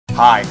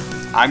Hi,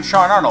 I'm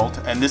Sean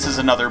Arnold, and this is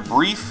another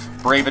brief,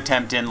 brave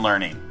attempt in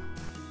learning.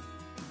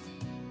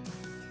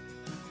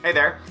 Hey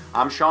there,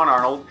 I'm Sean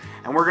Arnold,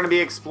 and we're going to be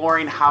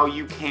exploring how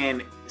you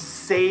can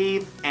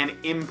save and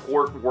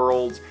import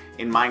worlds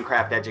in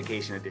Minecraft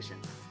Education Edition.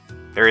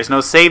 There is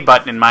no save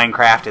button in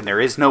Minecraft, and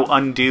there is no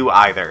undo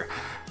either.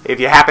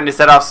 If you happen to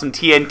set off some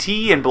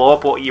TNT and blow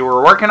up what you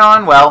were working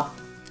on, well,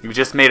 you've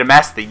just made a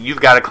mess that you've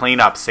got to clean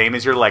up, same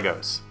as your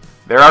Legos.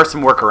 There are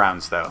some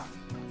workarounds, though.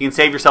 You can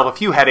save yourself a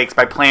few headaches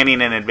by planning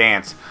in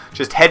advance.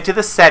 Just head to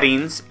the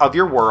settings of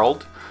your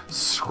world,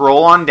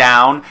 scroll on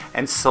down,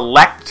 and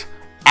select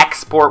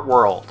Export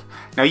World.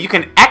 Now you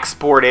can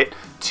export it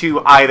to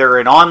either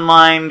an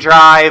online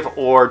drive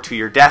or to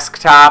your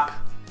desktop.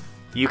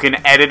 You can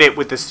edit it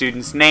with the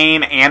student's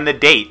name and the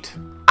date.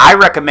 I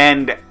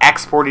recommend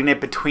exporting it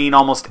between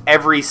almost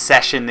every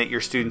session that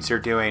your students are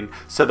doing,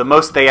 so the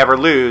most they ever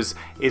lose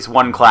is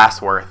one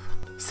class worth.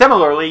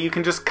 Similarly, you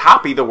can just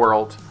copy the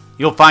world.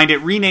 You'll find it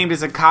renamed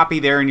as a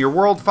copy there in your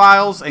world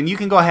files, and you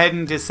can go ahead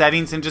into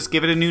settings and just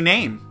give it a new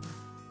name.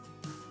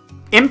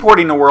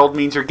 Importing a world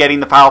means you're getting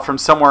the file from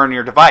somewhere on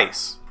your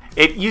device.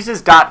 It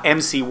uses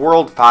 .mc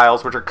world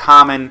files, which are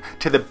common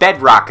to the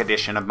Bedrock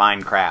edition of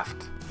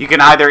Minecraft. You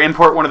can either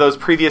import one of those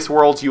previous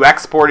worlds you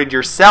exported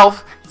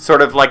yourself,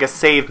 sort of like a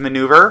save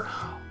maneuver,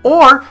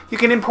 or you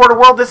can import a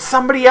world that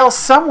somebody else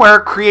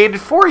somewhere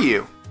created for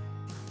you.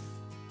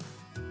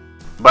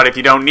 But if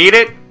you don't need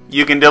it,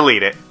 you can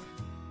delete it.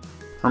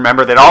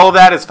 Remember that all of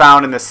that is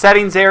found in the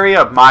settings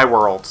area of My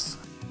Worlds.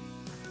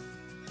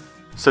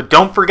 So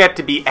don't forget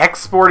to be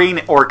exporting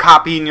or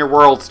copying your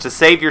worlds to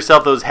save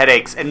yourself those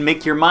headaches and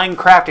make your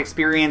Minecraft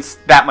experience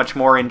that much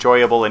more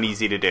enjoyable and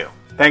easy to do.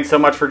 Thanks so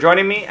much for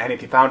joining me, and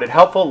if you found it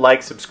helpful,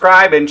 like,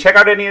 subscribe, and check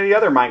out any of the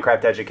other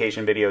Minecraft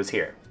education videos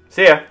here.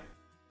 See ya!